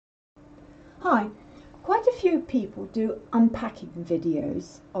Hi, quite a few people do unpacking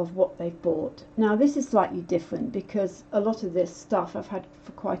videos of what they've bought. Now this is slightly different because a lot of this stuff I've had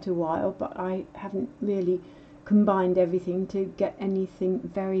for quite a while, but I haven't really combined everything to get anything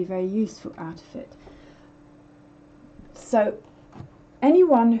very useful out of it. So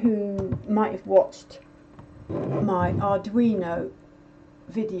anyone who might have watched my Arduino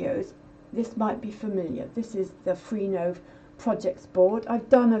videos, this might be familiar. This is the Freenove Projects Board. I've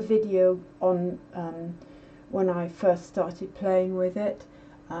done a video on when I first started playing with it,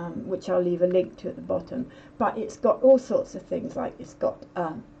 which I'll leave a link to at the bottom. But it's got all sorts of things, like it's got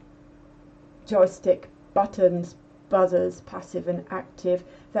joystick, buttons, buzzers, passive and active.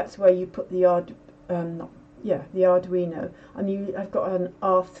 That's where you put the the Arduino. I've got an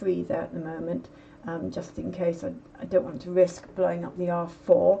R3 there at the moment, just in case I don't want to risk blowing up the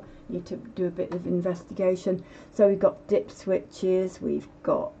R4. Need to do a bit of investigation. So we've got dip switches, we've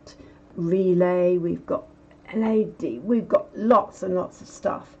got relay, we've got LED, we've got lots and lots of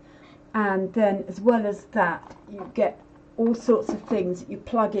stuff. And then as well as that, you get all sorts of things that you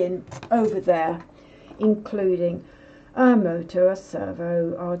plug in over there, including a motor, a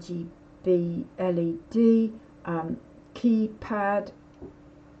servo, RGB LED, keypad,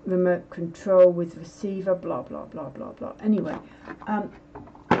 remote control with receiver, blah blah blah blah blah. Anyway,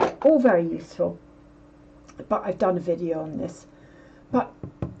 all very useful, but I've done a video on this. But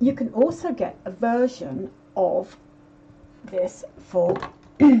you can also get a version of this for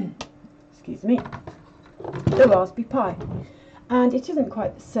excuse me, the Raspberry Pi, and it isn't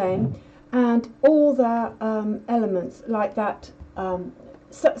quite the same, and all the elements like that,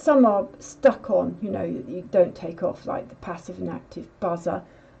 some are stuck on, you don't take off, like the passive and active buzzer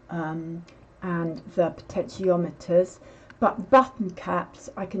and the potentiometers. But button caps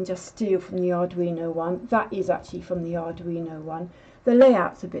I can just steal from the Arduino one. That is actually from the Arduino one. The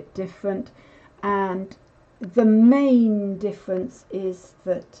layout's a bit different, and the main difference is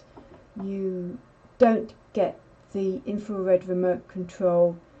that you don't get the infrared remote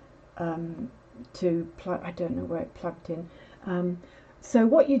control to plug. I don't know where it plugged in. So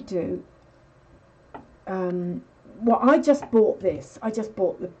what you do, I just bought this. I just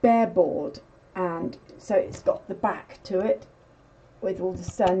bought the bare board, and so it's got the back to it with all the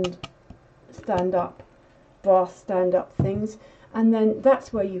stand-up brass stand-up things, and then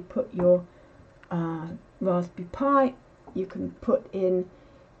that's where you put your Raspberry Pi. You can put in,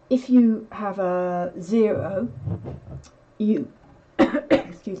 if you have a 0, you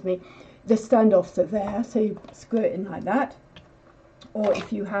excuse me, the standoffs are there, so you screw it in like that. Or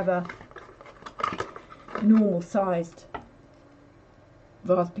if you have a normal sized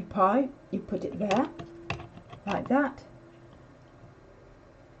Raspberry Pi, you put it there like that,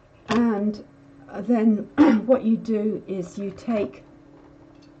 and then what you do is you take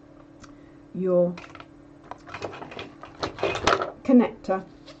your connector,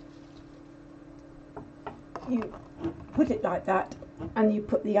 you put it like that, and you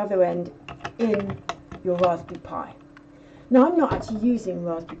put the other end in your Raspberry Pi. Now I'm not actually using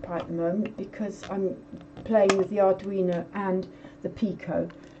Raspberry Pi at the moment because I'm playing with the Arduino and the Pico,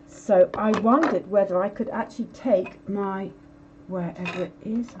 so I wondered whether I could actually take my, wherever it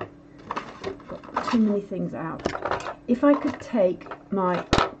is, I've got too many things out, if I could take my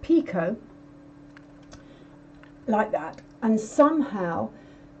Pico like that and somehow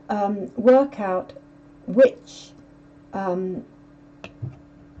work out which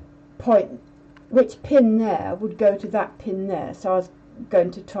which pin there would go to that pin there. So I was going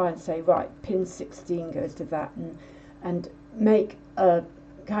to try and say, right, pin 16 goes to that, and make a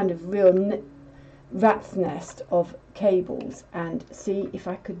kind of real rat's nest of cables and see if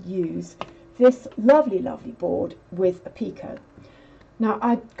I could use this lovely board with a Pico. Now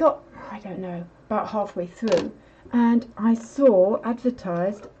I'd got, I don't know, about halfway through, and I saw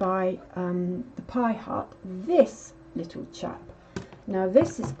advertised by the Pi Hut this little chap. Now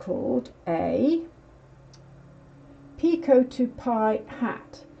this is called a Pico to Pi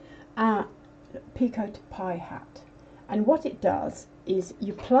hat, Pico to Pi hat, and what it does is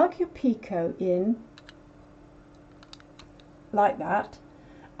you plug your Pico in like that,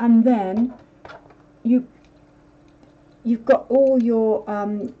 and then you've got all your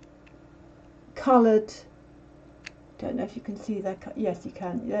coloured, don't know if you can see that, yes you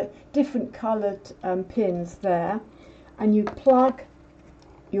can, different coloured pins there, and you plug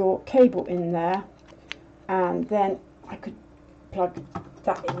your cable in there, and then I could plug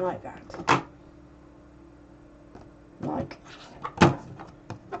that in like that, like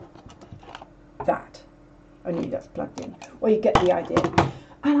that, only that's plugged in, or you get the idea.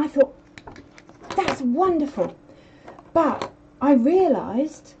 And I thought, that's wonderful, but I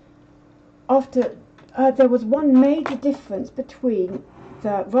realised after there was one major difference between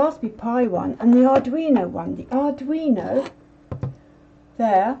the Raspberry Pi one and the Arduino one. The Arduino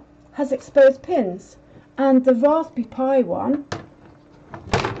there has exposed pins, and the Raspberry Pi one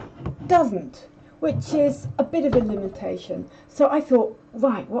doesn't, which is a bit of a limitation. So I thought,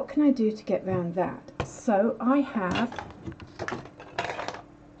 right, what can I do to get around that? So I have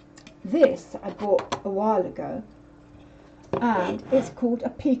this I bought a while ago, and it's called a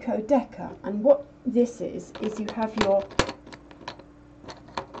Pico Decker. And what this is you have your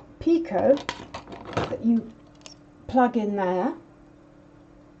Pico that you plug in there,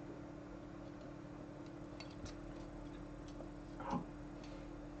 I'll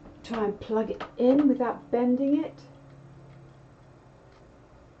try and plug it in without bending it.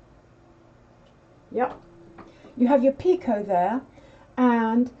 Yep, you have your Pico there,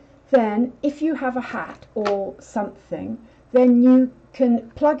 and then if you have a hat or something, then you can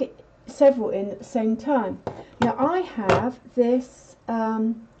plug it several in at the same time. Now I have this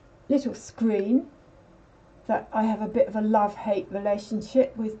little screen that I have a bit of a love-hate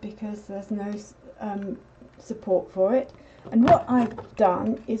relationship with, because there's no support for it. And what I've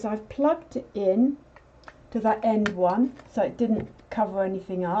done is I've plugged it in to that end one, so it didn't cover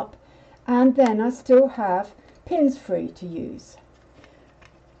anything up, and then I still have pins free to use.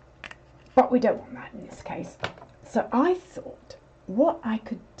 But we don't want that in this case. So I thought what I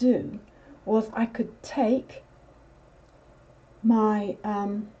could do was I could take my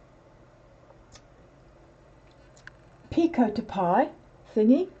Pico to Pi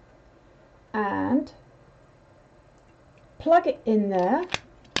thingy and plug it in there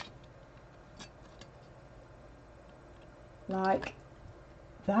like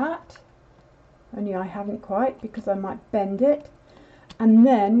that, only I haven't quite because I might bend it. And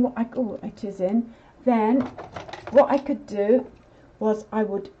then what it is in. Then what I could do was I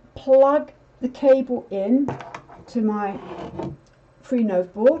would plug the cable in to my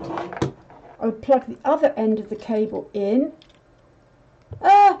Freenove board. I would plug the other end of the cable in.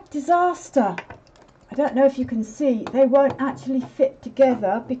 Disaster! I don't know if you can see, they won't actually fit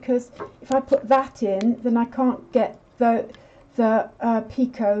together, because if I put that in, then I can't get the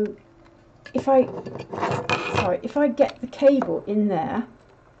Pico. If I get the cable in there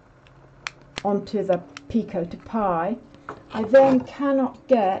onto the Pico to Pi, I then cannot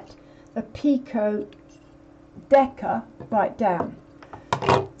get the Pico Decker right down.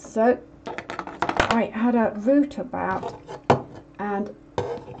 So I had a route about, and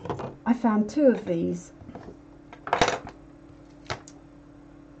I found two of these.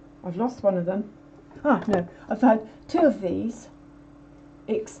 I've lost one of them. No, I found two of these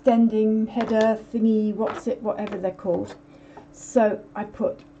extending header thingy, whatever they're called. So I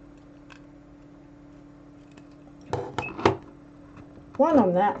put one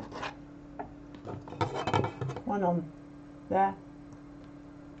on that, one on there,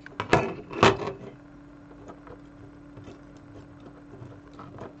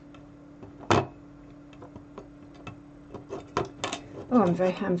 oh, I'm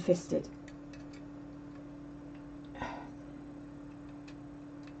very ham-fisted.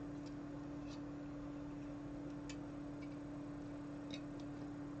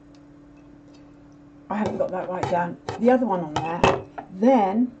 I haven't got that right down. The other one on there.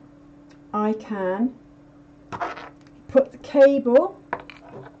 Then I can put the cable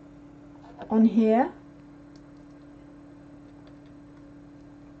on here.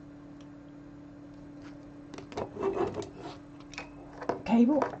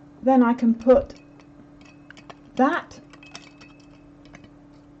 Cable. Then I can put that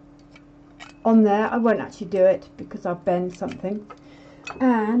on there. I won't actually do it because I'll bend something.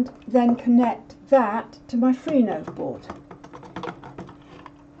 And then connect that to my Freenove board,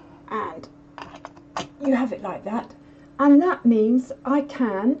 and you have it like that. And that means I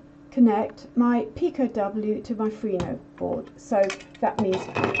can connect my Pico W to my Freenove board. So that means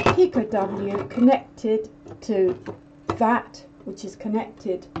Pico W connected to that, which is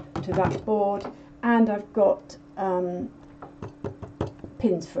connected to that board, and I've got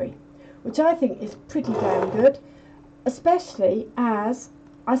pins free, which I think is pretty damn good, especially as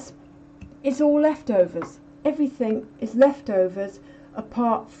it's all leftovers. Everything is leftovers,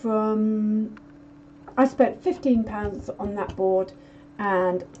 apart from I spent £15 on that board,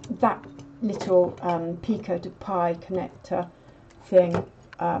 and that little Pico to Pi connector thing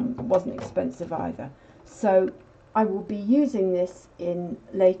wasn't expensive either. So I will be using this in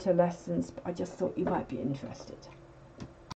later lessons, but I just thought you might be interested.